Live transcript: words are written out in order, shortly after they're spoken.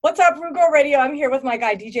What's up, Rugo Radio? I'm here with my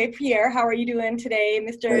guy, DJ Pierre. How are you doing today,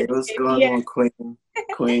 Mr. Hey, what's DJ going Pierre? on, Queen?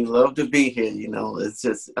 Queen, love to be here. It's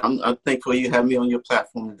just I'm thankful you have me on your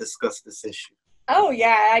platform to discuss this issue. Oh,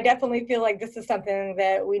 yeah, I definitely feel like this is something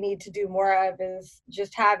that we need to do more of is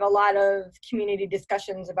just have a lot of community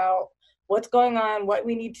discussions about what's going on, what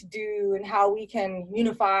we need to do, and how we can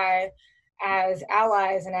unify as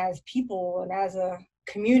allies and as people and as a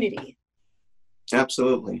community.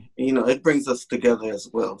 Absolutely. It brings us together as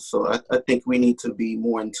well. So I think we need to be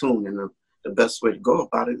more in tune, and the best way to go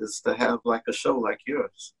about it is to have like a show like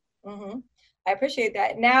yours. hmm I appreciate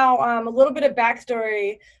that. Now, a little bit of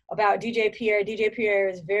backstory about DJ Pierre. DJ Pierre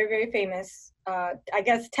is very, very famous. I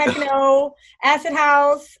guess techno, acid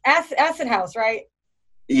house, right?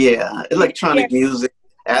 Yeah, Yeah, electronic music,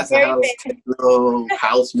 acid very house, famous. techno,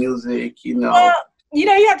 house music. Well,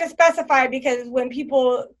 you have to specify because when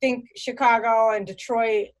people think Chicago and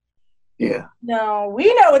Detroit, Yeah, no,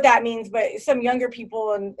 we know what that means, but some younger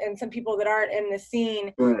people and some people that aren't in the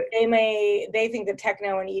scene, right. they think that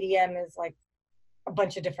techno and EDM is like a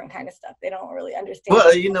bunch of different kind of stuff. They don't really understand.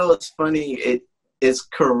 Well, it's funny. It is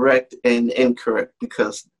correct and incorrect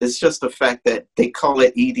because it's just the fact that they call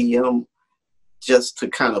it EDM just to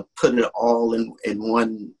kind of put it all in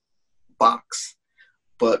one box.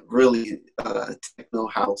 But really, techno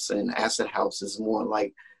house and acid house is more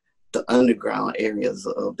like the underground areas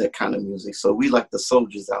of that kind of music. So we like the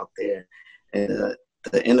soldiers out there and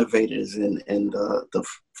the innovators and the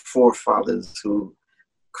forefathers who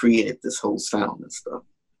created this whole sound and stuff.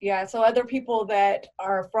 Yeah, so other people that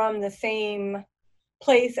are from the same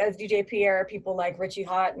place as DJ Pierre, people like Richie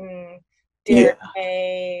Houghton, Derek Yeah,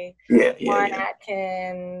 May, yeah, yeah, Juan yeah.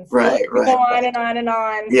 Atkins, the list Right, could go right, on right. and on and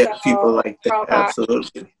on. Yeah, people So like that. Carl Cox,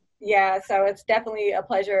 Absolutely. yeah, so it's definitely a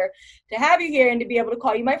pleasure to have you here and to be able to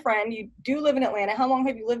call you my friend. You do live in Atlanta. How long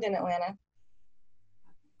have you lived in Atlanta?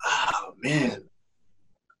 Oh man.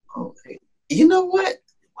 Oh, you know what?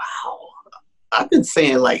 Wow. I've been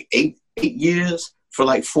saying like 8 years for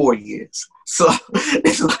like 4 years. So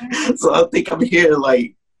so I think I'm here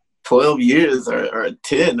like 12 years or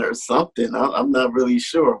 10 or something. I'm not really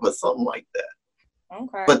sure, but something like that.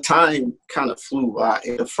 Okay. But time kind of flew by.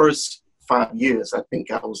 In the first 5 years, I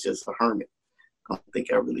think I was just a hermit. I don't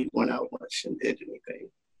think I really went out much and did anything.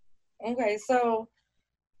 Okay, so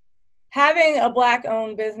having a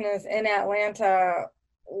Black-owned business in Atlanta,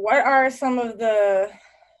 what are some of the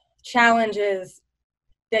challenges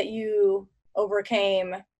that you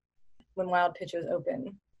overcame when Wild Pitches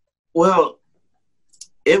opened? Well,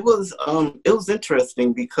 it was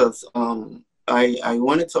interesting because I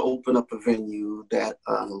wanted to open up a venue that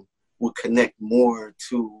would connect more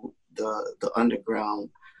to the underground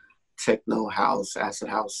techno house, acid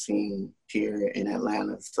house scene here in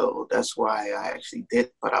Atlanta. So that's why I actually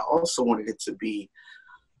did. But I also wanted it to be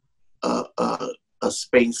a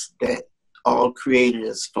space that all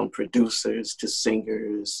creators, from producers to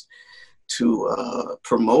singers to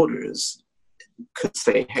promoters, could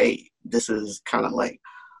say, hey, this is kind of like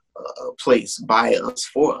a place by us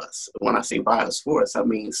for us. When I say by us for us, I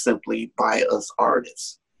mean simply by us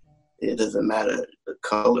artists. It doesn't matter the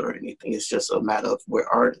color or anything. It's just a matter of we're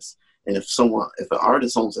artists. And if an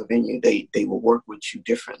artist owns a venue, they will work with you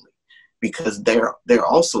differently because they're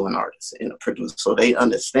also an artist and a producer. So they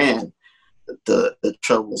understand the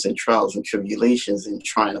troubles and trials and tribulations in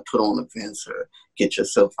trying to put on events or get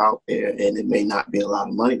yourself out there, and it may not be a lot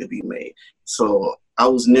of money to be made. So I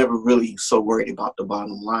was never really so worried about the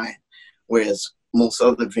bottom line, whereas most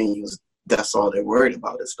other venues, that's all they're worried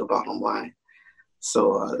about is the bottom line.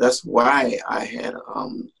 So that's why I had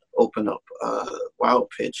opened up Wild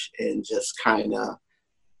Pitch and just kind of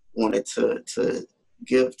wanted to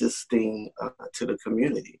give this thing to the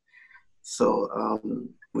community. So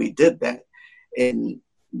we did that. And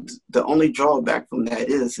the only drawback from that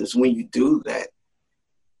is when you do that,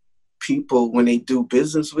 people, when they do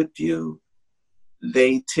business with you,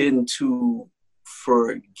 they tend to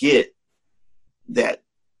forget that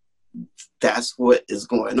that's what is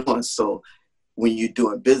going on. So when you're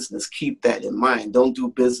doing business, keep that in mind. Don't do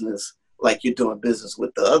business like you're doing business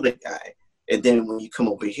with the other guy. And then when you come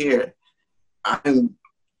over here, I'm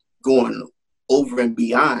going over and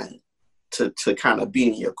beyond to kind of be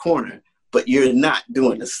in your corner, but you're not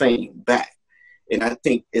doing the same back. And I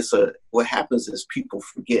think what happens is people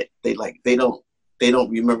forget. They don't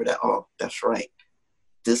remember that, oh, that's right.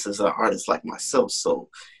 This is an artist like myself. So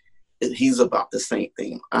he's about the same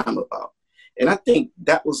thing I'm about. And I think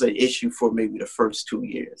that was an issue for maybe the first 2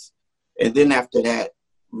 years. And then after that,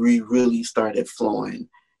 we really started flowing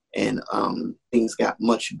and things got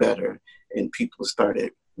much better and people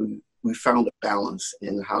started, we found a balance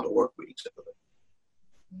in how to work with each other.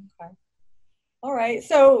 Okay. All right.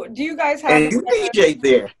 So do you guys have And you DJ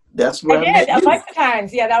there. That's I where I did met a you. bunch of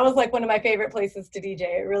times. Yeah, that was like one of my favorite places to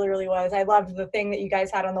DJ. It really, really was. I loved the thing that you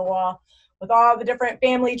guys had on the wall with all the different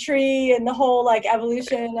family tree and the whole like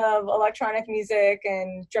evolution of electronic music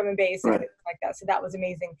and drum and bass and Right. everything like that. So that was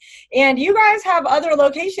amazing. And you guys have other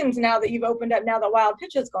locations now that you've opened up now that Wild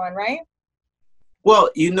Pitch is gone, right? Well,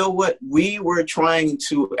 you know what? We were trying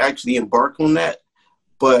to actually embark on that,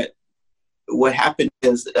 but what happened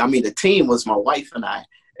is, I mean, the team was my wife and I,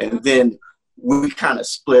 and then we kind of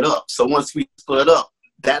split up. So once we split up,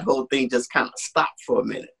 that whole thing just kind of stopped for a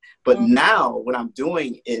minute. But now what I'm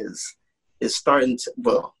doing is starting to,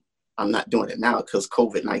 well, I'm not doing it now because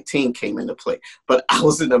COVID-19 came into play, but I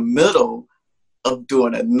was in the middle of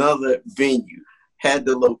doing another venue, had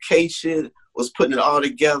the location, was putting it all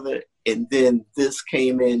together, and then this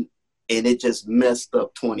came in and it just messed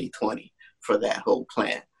up 2020 for that whole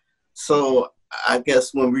plan. So I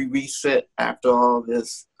guess when we reset after all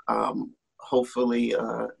this, hopefully,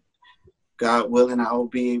 God willing, I'll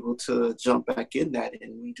be able to jump back in that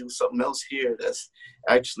and we do something else here that's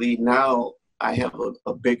actually now I have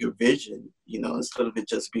a bigger vision, you know, instead of it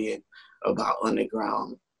just being about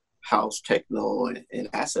underground house, techno, and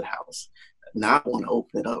acid house. Now I want to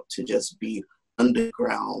open it up to just be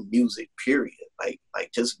underground music, period.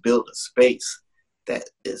 Like just build a space that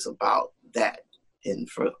is about that and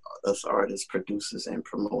for us artists, producers, and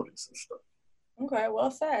promoters and stuff. Okay, well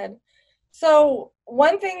said. So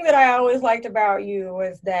one thing that I always liked about you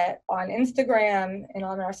was that on Instagram and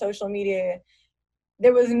on our social media,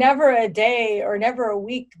 there was never a day or never a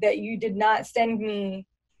week that you did not send me,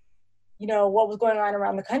 you know, what was going on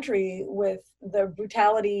around the country with the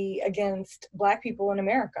brutality against Black people in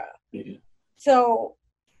America. Yeah. So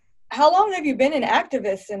how long have you been an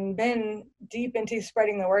activist and been deep into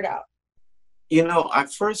spreading the word out? You know, I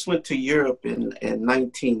first went to Europe in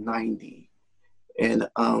 1990, and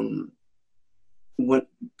when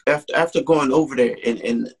after going over there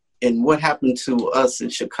and what happened to us in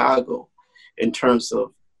Chicago in terms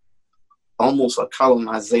of almost a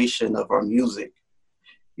colonization of our music.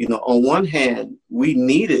 You know, on one hand, we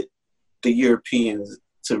needed the Europeans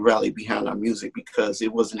to rally behind our music because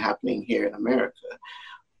it wasn't happening here in America.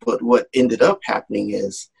 But what ended up happening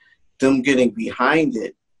is them getting behind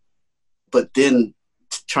it, but then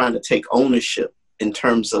trying to take ownership in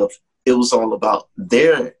terms of it was all about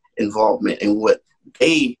their involvement and what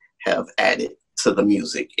they have added to the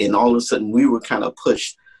music. And all of a sudden we were kind of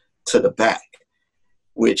pushed to the back,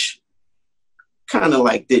 which kind of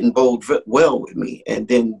like didn't bode well with me. And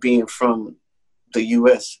then being from the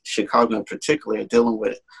US, Chicago in particular, dealing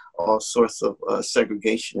with all sorts of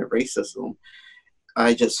segregation and racism,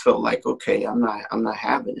 I just felt like, okay, I'm not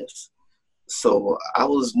having this. So I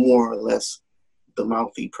was more or less the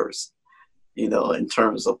mouthy person, you know, in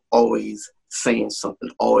terms of always saying something,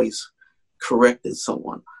 always correcting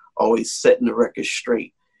someone, always setting the record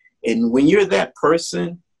straight. And when you're that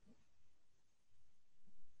person,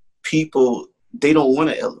 people, they don't want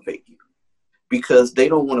to elevate you because they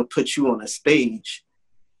don't want to put you on a stage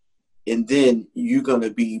and then you're going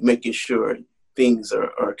to be making sure things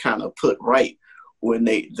are kind of put right when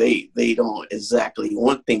they don't exactly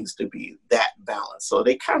want things to be that balanced. So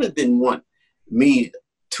they kind of didn't want me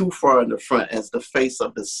too far in the front as the face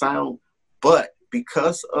of the sound. But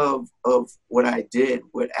because of what I did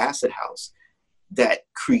with Acid House that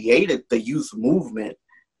created the youth movement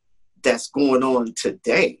that's going on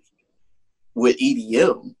today with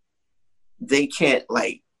EDM, they can't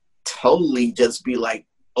like totally just be like,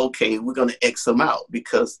 okay, we're going to X them out,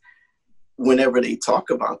 because whenever they talk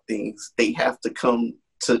about things, they have to come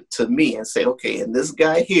to me and say, okay, and this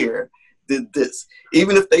guy here did this.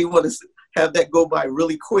 Even if they want to have that go by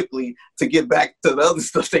really quickly to get back to the other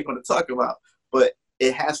stuff they're going to talk about. But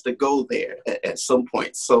it has to go there at some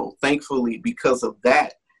point. So thankfully, because of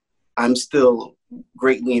that, I'm still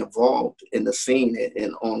greatly involved in the scene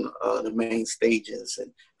and on the main stages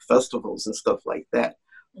and festivals and stuff like that.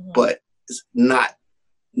 Mm-hmm. But it's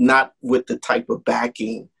not with the type of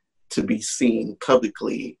backing to be seen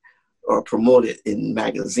publicly or promoted in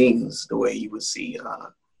magazines the way you would see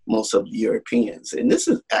most of the Europeans. And this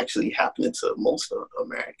is actually happening to most of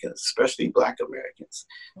Americans, especially Black Americans.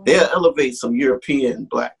 Mm-hmm. They'll elevate some European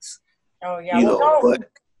Blacks. Oh, yeah.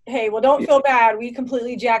 Don't feel bad. We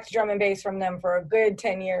completely jacked drum and bass from them for a good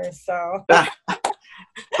 10 years. So,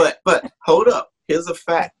 but hold up. Here's a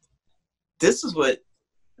fact. This is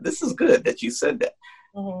good that you said that.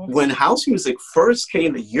 Mm-hmm. When house music first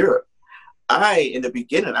came to Europe, in the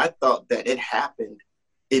beginning, I thought that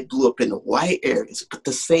it blew up in the white areas, but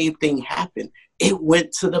the same thing happened. It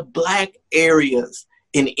went to the Black areas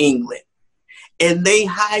in England. and they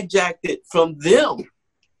hijacked it from them.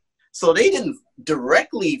 So they didn't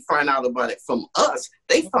directly find out about it from us.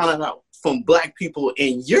 They found it out from Black people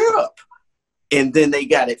in Europe, and then they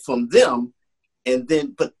got it from them. And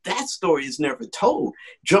then, but that story is never told.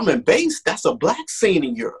 Drum and bass, that's a Black scene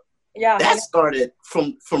in Europe. Yeah, that started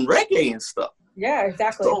from reggae and stuff. Yeah,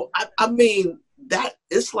 exactly. So I mean, that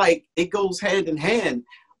it's like it goes hand in hand,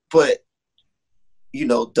 but you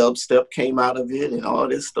know, dubstep came out of it and all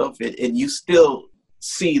this stuff, and you still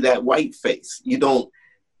see that white face. You don't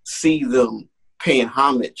see them paying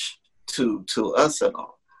homage to us at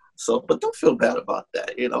all. So, but don't feel bad about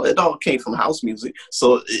that. You know, it all came from house music,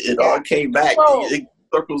 so it all came back. So, it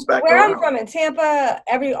circles back where around. I'm from in Tampa,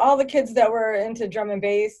 all the kids that were into drum and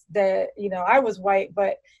bass, that, you know, I was white,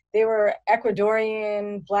 but they were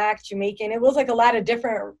Ecuadorian, Black, Jamaican. It was like a lot of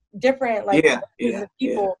different like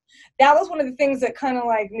people. That was one of the things that kind of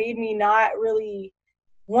like made me not really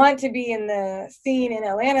want to be in the scene in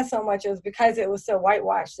Atlanta so much, is because it was so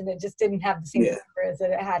whitewashed and it just didn't have the same flavors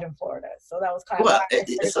that it had in Florida. So that was kind of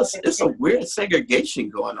it's a weird segregation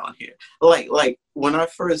going on here. Like when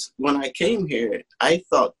I came here, I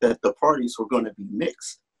thought that the parties were going to be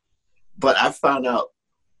mixed, but I found out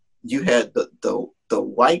you had the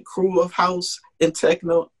white crew of house and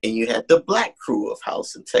techno, and you had the Black crew of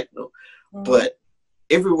house and techno. Mm-hmm. But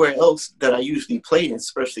everywhere else that I usually play in,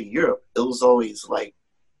 especially Europe, it was always like,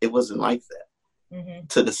 it wasn't like that. Mm-hmm.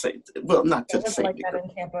 To the same, well, not to the same like degree. That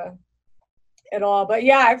in Tampa at all. But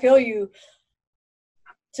yeah, I feel you.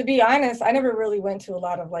 To be honest, I never really went to a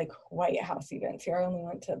lot of like white house events here. I only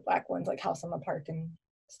went to Black ones, like House on the Park and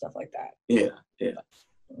stuff like that. Yeah.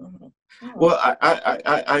 Mm-hmm. Oh. Well,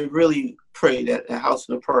 I really pray that the House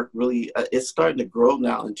in the Park really it's starting to grow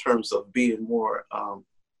now in terms of being more.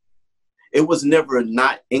 It was never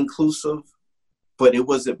not inclusive, but it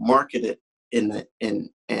wasn't marketed in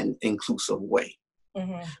an inclusive way.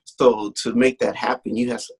 Mm-hmm. So to make that happen, you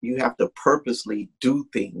have to purposely do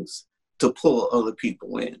things to pull other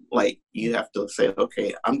people in. Like you have to say,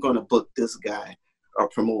 okay, I'm going to book this guy or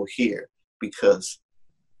promote here because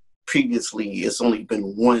previously it's only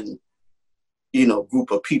been one,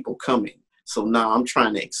 group of people coming. So now I'm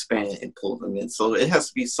trying to expand and pull them in. So it has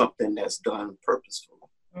to be something that's done purposefully.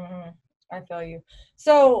 Mm-hmm. I feel you.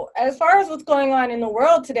 So as far as what's going on in the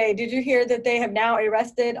world today, did you hear that they have now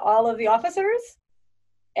arrested all of the officers?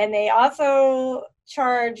 And they also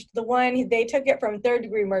charged they took it from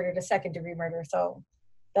 3rd-degree murder to 2nd-degree murder. So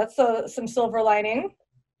that's some silver lining.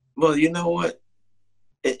 Well, you know what?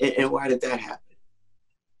 And why did that happen?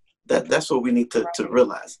 That's what we need to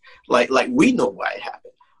realize. Like we know why it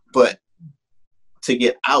happened, but to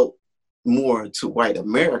get out more to white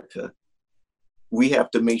America, we have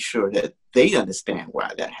to make sure that they understand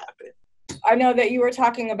why that happened. I know that you were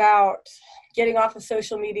talking about getting off of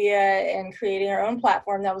social media and creating our own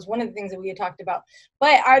platform. That was one of the things that we had talked about.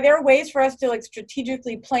 But are there ways for us to like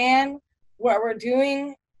strategically plan what we're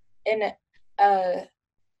doing in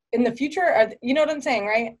the future? You know what I'm saying,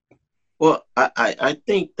 right? Well, I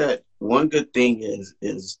think that one good thing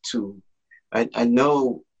is to, I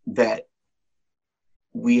know that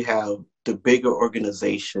we have the bigger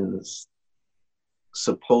organizations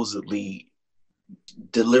supposedly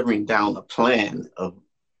delivering down a plan of,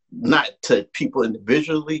 not to people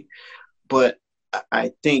individually, but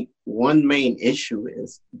I think one main issue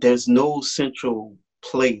is there's no central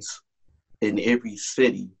place in every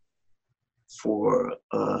city for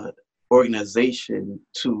organization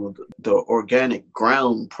to the organic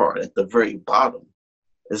ground part at the very bottom.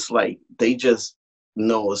 It's like they just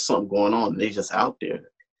know there's something going on. They just out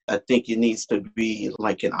there. I think it needs to be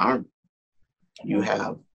like an army. You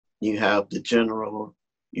have the general,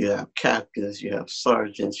 you have captains, you have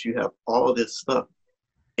sergeants, you have all this stuff.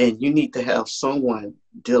 And you need to have someone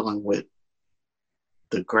dealing with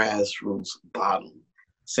the grassroots bottom,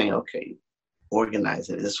 saying, okay, organize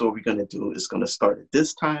it. This is what we're going to do. It's going to start at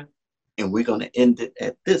this time, and we're going to end it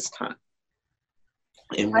at this time.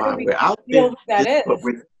 And while we're out there,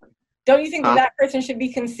 don't you think that person should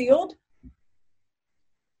be concealed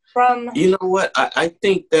from? You know what? I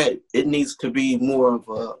think that it needs to be more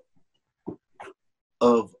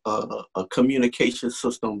of a communication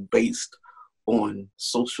system based on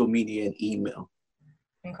social media and email.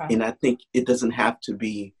 Okay. And I think it doesn't have to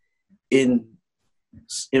be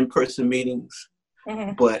in-person meetings,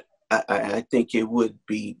 mm-hmm. but I think it would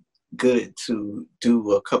be good to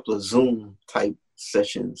do a couple of Zoom type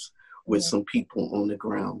sessions with some people on the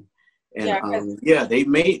ground. And they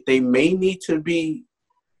may need to be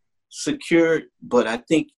secured, but I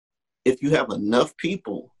think if you have enough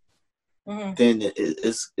people, mm-hmm. then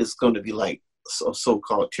it's going to be like a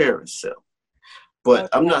so-called terrorist cell. But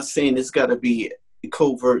I'm not saying it's got to be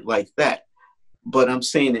covert like that. But I'm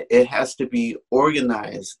saying it has to be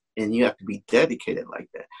organized, and you have to be dedicated like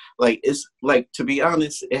that. Like, it's like, to be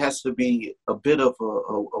honest, it has to be a bit of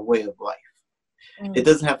a way of life. It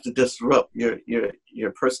doesn't have to disrupt your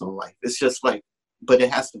personal life. It's just like, but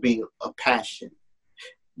it has to be a passion.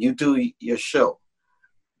 You do your show.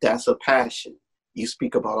 That's a passion. You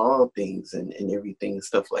speak about all things and everything and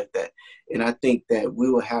stuff like that. And I think that we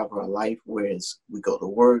will have our life where we go to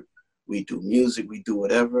work, we do music, we do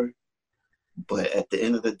whatever. But at the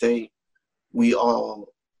end of the day, we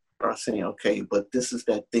all are saying, okay, but this is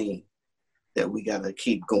that thing that we got to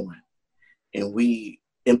keep going. And we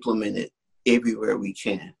implement it everywhere we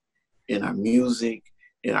can, in our music,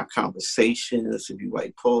 in our conversations. If you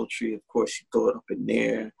write poetry, of course, you throw it up in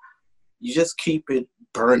there. You just keep it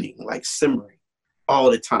burning, like simmering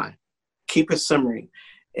all the time. Keep it simmering.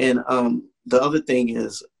 And the other thing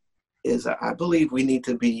is I believe we need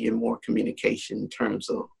to be in more communication in terms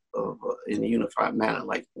of in a unified manner,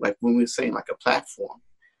 like when we were saying, like a platform.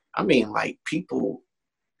 I mean, like, people,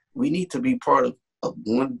 we need to be part of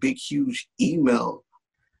one big, huge email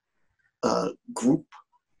group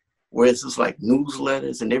where it's just like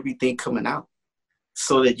newsletters and everything coming out,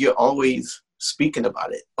 so that you're always speaking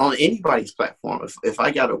about it on anybody's platform. If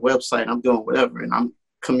I got a website, I'm doing whatever, and I'm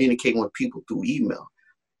communicating with people through email,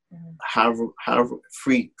 however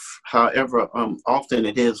often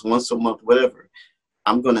it is, once a month, whatever,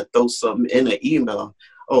 I'm going to throw something in an email.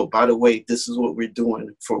 Oh, by the way, this is what we're doing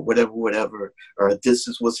for whatever, or this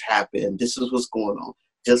is what's happened. This is what's going on.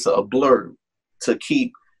 Just a blurb to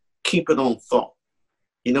keep it on thought.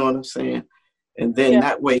 You know what I'm saying? And then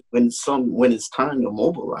that way, when it's time to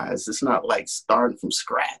mobilize, it's not like starting from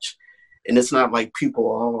scratch, and it's not like people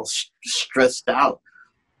are all stressed out.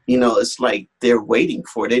 You know, it's like they're waiting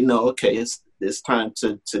for it. They know, okay, it's time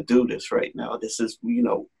to do this right now. This is, we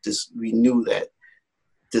knew that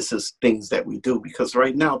this is things that we do, because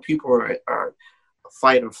right now people are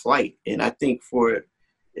fight or flight. And I think for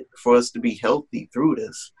us to be healthy through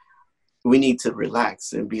this, we need to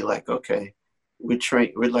relax and be like, okay, we're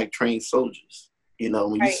like trained soldiers. You know,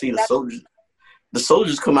 when you see the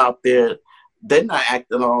soldiers come out there, they're not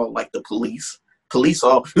acting all like the police. Police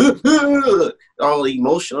all all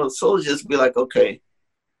emotional. Soldiers be like, okay,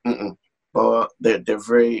 but they're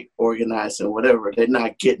very organized and whatever. They're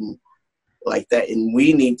not getting like that, and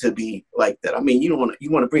we need to be like that. I mean, you want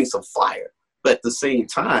to bring some fire, but at the same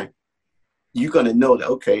time, you're gonna know that,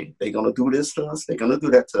 okay, they're gonna do this to us, they're gonna do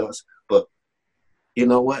that to us, but you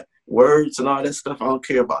know what? Words and all that stuff, I don't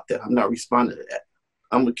care about that. I'm not responding to that.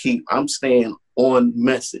 I'm staying on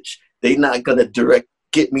message. They're not gonna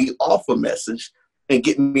get me off a message and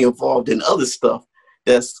get me involved in other stuff.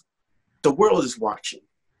 The world is watching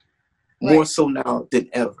more so now than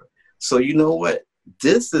ever. So you know what?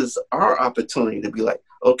 This is our opportunity to be like,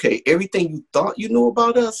 okay, everything you thought you knew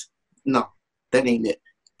about us, no, that ain't it.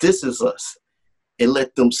 This is us. And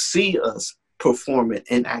let them see us performing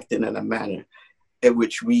and acting in a manner at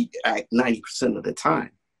which we act 90% of the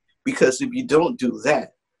time. Because if you don't do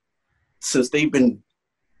that, since they've been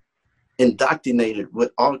indoctrinated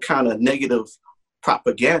with all kind of negative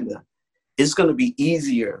propaganda, it's going to be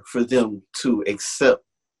easier for them to accept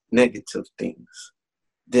negative things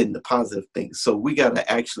than the positive things. So we got to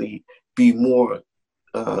actually be more,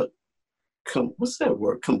 what's that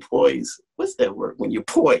word? Compoised. What's that word? When you're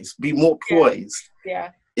poised, be more poised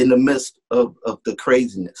in the midst of the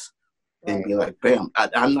craziness, and be like, bam.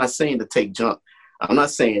 I'm not saying to take junk. I'm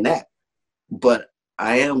not saying that, but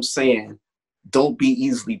I am saying don't be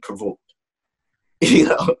easily provoked. You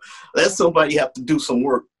know, let somebody have to do some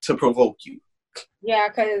work to provoke you. Yeah,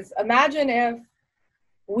 because imagine if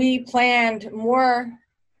we planned more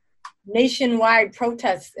nationwide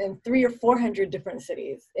protests in 300 or 400 different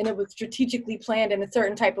cities, and it was strategically planned in a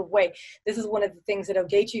certain type of way. This is one of the things that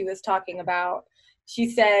Ogechi was talking about. She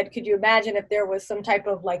said, could you imagine if there was some type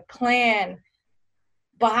of like plan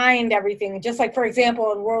behind everything? Just like, for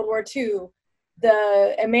example, in World War II,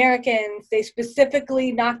 the Americans, they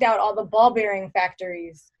specifically knocked out all the ball bearing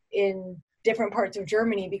factories in different parts of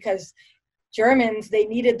Germany, because Germans, they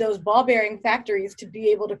needed those ball bearing factories to be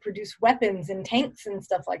able to produce weapons and tanks and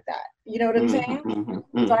stuff like that. You know what I'm saying?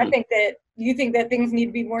 So I think that you think that things need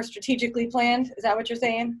to be more strategically planned. Is that what you're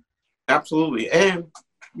saying? Absolutely. And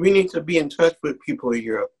we need to be in touch with people in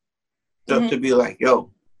Europe to be like,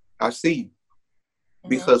 yo, I see you.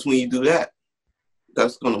 Because when you do that,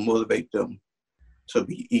 that's going to motivate them to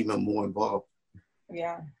be even more involved.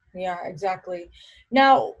 Yeah, exactly.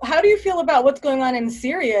 Now, how do you feel about what's going on in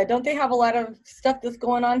Syria? Don't they have a lot of stuff that's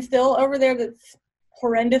going on still over there that's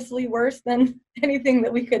horrendously worse than anything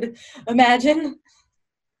that we could imagine.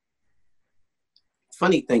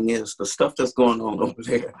 Funny thing is, the stuff that's going on over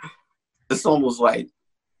there, it's almost like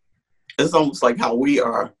how we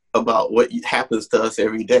are about what happens to us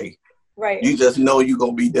every day. Right. You just know you're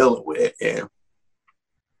gonna be dealing with it, and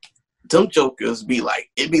them jokers be like,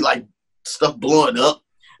 it'd be like stuff blowing up.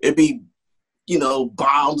 It'd be,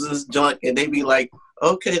 bombs and junk, and they be like,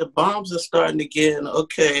 okay, the bombs are starting again.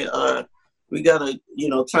 Okay, we gotta,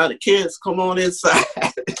 tell the kids come on inside.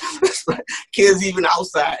 Like, kids even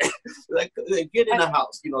outside, like they get in the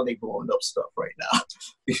house. They blowing up stuff right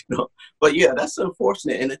now. But yeah, that's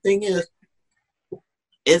unfortunate. And the thing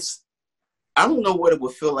is, I don't know what it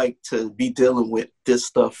would feel like to be dealing with this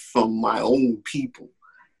stuff from my own people.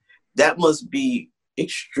 That must be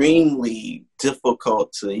extremely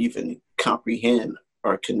difficult to even comprehend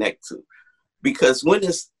or connect to, because when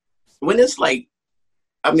it's like,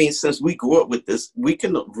 since we grew up with this, we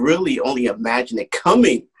can really only imagine it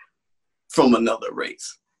coming from another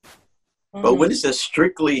race. Mm-hmm. But when it's just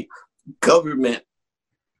strictly government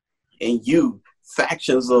and you,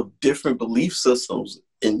 factions of different belief systems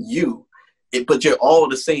and you, but you're all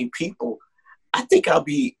the same people, I think I'll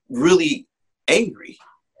be really angry.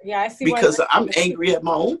 Yeah, I see. Because I'm angry at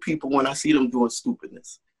my own people when I see them doing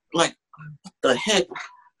stupidness. Like, what the heck?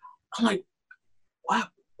 I'm like, why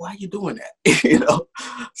are you doing that?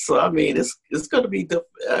 So it's going to be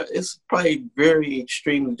it's probably very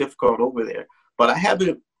extremely difficult over there. But I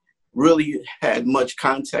haven't really had much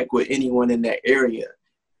contact with anyone in that area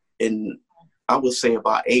in, I would say,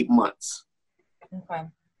 about 8 months. Okay.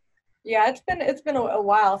 Yeah, it's been a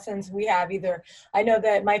while since we have either. I know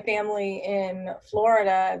that my family in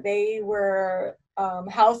Florida, they were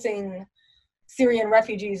housing Syrian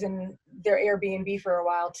refugees in their Airbnb for a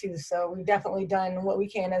while too. So we've definitely done what we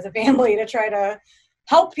can as a family to try to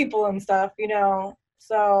help people and stuff,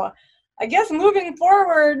 So I guess moving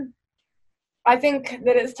forward, I think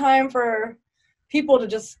that it's time for people to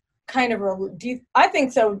just kind of, I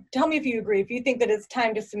think so. Tell me if you agree. If you think that it's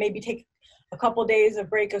time just to maybe take a couple of days of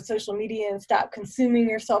break of social media and stop consuming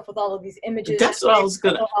yourself with all of these images. That's what I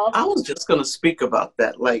was just gonna speak about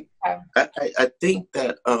that. Like, okay. I think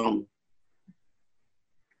that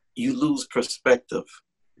you lose perspective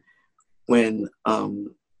when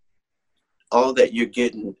all that you're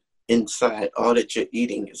getting inside, all that you're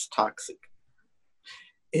eating is toxic.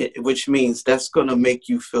 Which means that's gonna make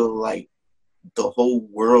you feel like the whole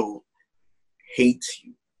world hates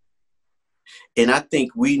you. And I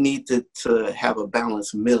think we need to have a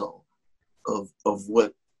balanced middle of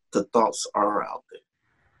what the thoughts are out there.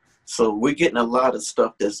 So we're getting a lot of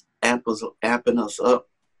stuff that's amping us up.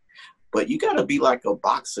 But you got to be like a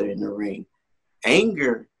boxer in the ring.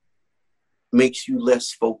 Anger makes you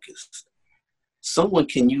less focused. Someone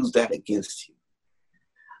can use that against you.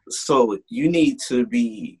 So you need to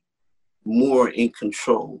be more in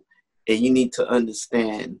control, and you need to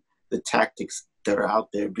understand the tactics that are out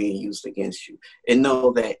there being used against you, and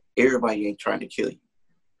know that everybody ain't trying to kill you.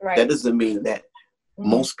 Right. That doesn't mean that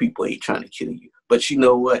most people ain't trying to kill you, but you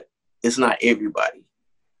know what? It's not everybody.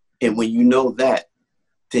 And when you know that,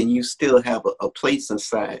 then you still have a place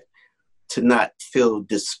inside to not feel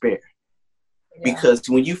despair. Yeah. Because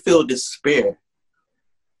when you feel despair,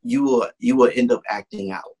 you will end up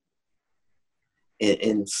acting out.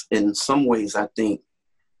 In some ways, I think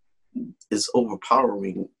it's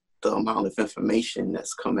overpowering the amount of information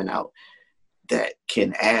that's coming out that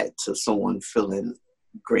can add to someone feeling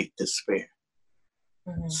great despair.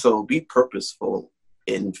 Mm-hmm. So be purposeful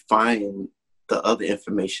and find the other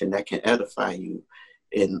information that can edify you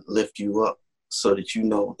and lift you up, so that you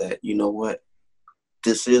know that, you know what,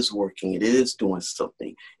 this is working, it is doing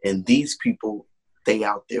something, and these people, they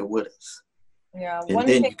out there with us. Yeah. And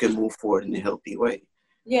then you can move forward in a healthy way.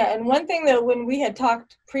 Yeah, and one thing that when we had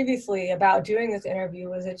talked previously about doing this interview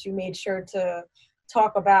was that you made sure to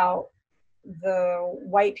talk about the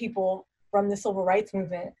white people from the civil rights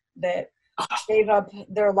movement that gave up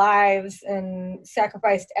their lives and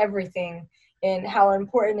sacrificed everything, and how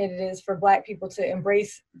important it is for Black people to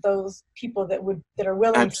embrace those people that are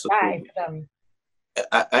willing Absolutely. To die for them.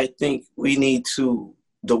 I think we need to,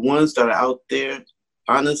 the ones that are out there,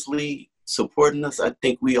 honestly, supporting us, I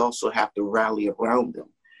think we also have to rally around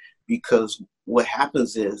them, because what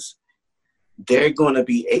happens is they're going to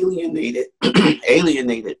be alienated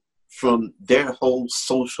from their whole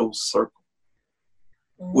social circle,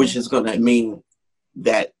 mm-hmm. which is going to mean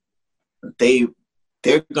that they're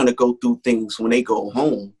going to go through things when they go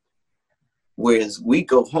home, whereas we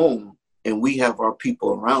go home and we have our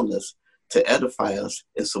people around us to edify us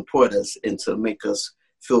and support us and to make us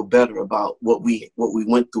feel better about what we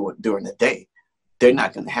went through during the day. they're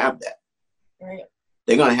not going to have that. Right.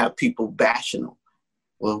 They're going to have people bashing them.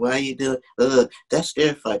 Well, why are you doing? That's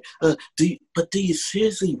their fight. Do you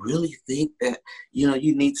seriously really think that, you know,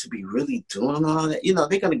 you need to be really doing all that? You know,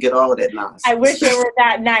 they're going to get all of that nonsense. I wish it were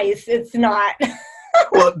that nice. It's not.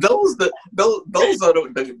 Well, those are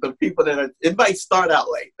the people that are, it might start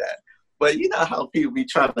out like that. But you know how people be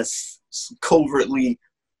trying to covertly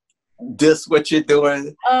diss what you're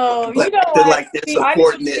doing. Oh, but you know they're what? like they're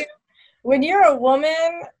supporting it. When you're a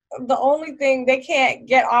woman, the only thing they can't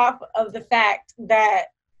get off of the fact that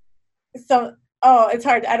it's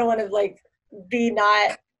hard. I don't want to like be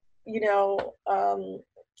not, you know,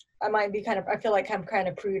 I might be I feel like I'm kind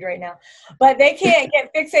of prude right now, but they can't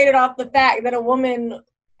get fixated off the fact that a woman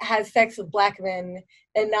has sex with black men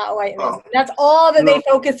and not white men. That's all that they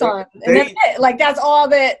focus on. And that's it. Like, that's all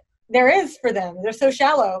that there is for them. They're so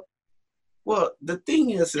shallow. Well, the thing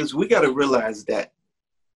is we got to realize that,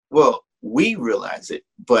 well, we realize it,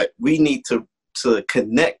 but we need to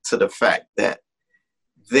connect to the fact that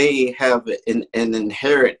they have an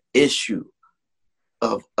inherent issue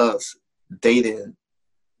of us dating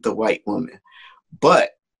the white woman.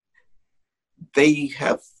 But they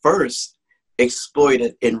have first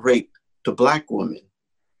exploited and raped the black woman.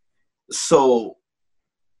 So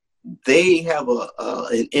they have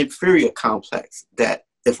an inferior complex that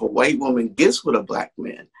if a white woman gets with a black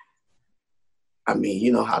man, I mean,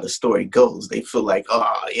 you know how the story goes. They feel like,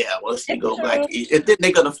 oh yeah, once they go back, and then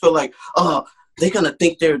they're gonna feel like, oh, they're gonna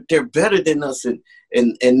think they're better than us, and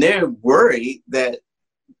they're worried that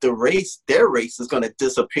their race is gonna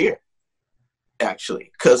disappear.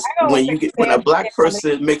 Actually, because when a black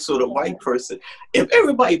person mixes with a white person, if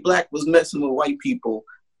everybody black was messing with white people,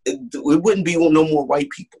 it wouldn't be no more white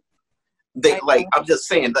people. I'm just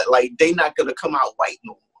saying that, like, they're not gonna come out white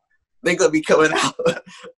no more. They're gonna be coming out.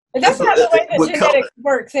 But that's not the way that genetics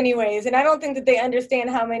works anyways. And I don't think that they understand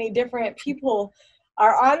how many different people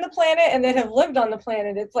are on the planet and that have lived on the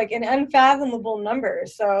planet. It's like an unfathomable number.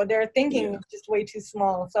 So their thinking is just way too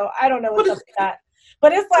small. So I don't know what's up with that.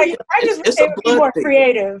 But it's like, I just wish they would be more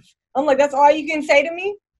creative. I'm like, that's all you can say to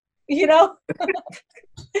me? You know?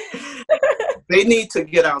 They need to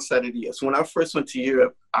get outside of the US. When I first went to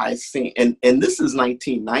Europe, I seen, and this is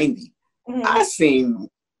 1990, I seen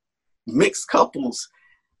mixed couples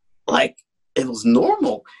like it was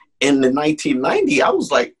normal. In the 1990, I was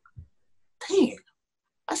like, dang.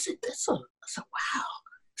 I said, wow,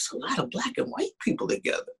 it's a lot of black and white people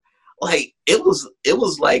together. Like it was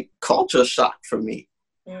like culture shock for me.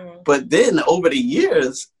 But then over the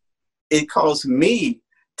years, it caused me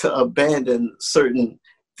to abandon certain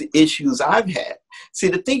issues I've had. See,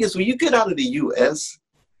 the thing is, when you get out of the US,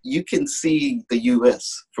 you can see the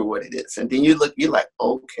US for what it is. And then you're like,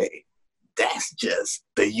 okay, that's just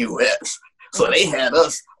the US. So they had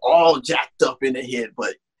us all jacked up in the head.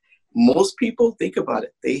 But most people, think about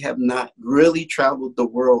it, they have not really traveled the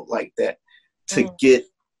world like that to get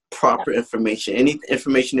proper information. Any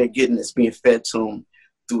information they're getting is being fed to them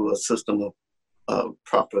through a system of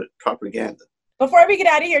proper propaganda. Before we get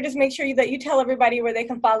out of here, just make sure that you tell everybody where they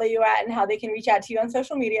can follow you at and how they can reach out to you on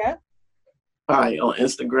social media. All right, on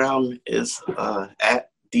Instagram is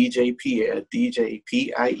at DJ Pierre, DJ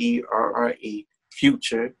Pierre,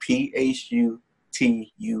 Future, Phuture.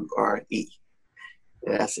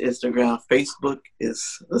 That's Instagram. Facebook is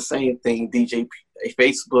the same thing,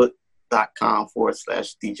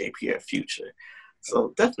 Facebook.com/DJ Pierre Future.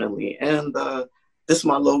 So definitely. And this is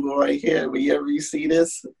my logo right here. Whenever you see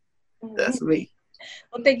this, that's me.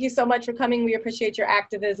 Well, thank you so much for coming. We appreciate your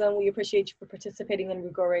activism. We appreciate you for participating in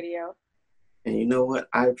Rugo Radio. And you know what?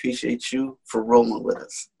 I appreciate you for rolling with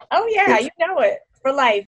us. Oh, yeah. You know it. For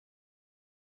life.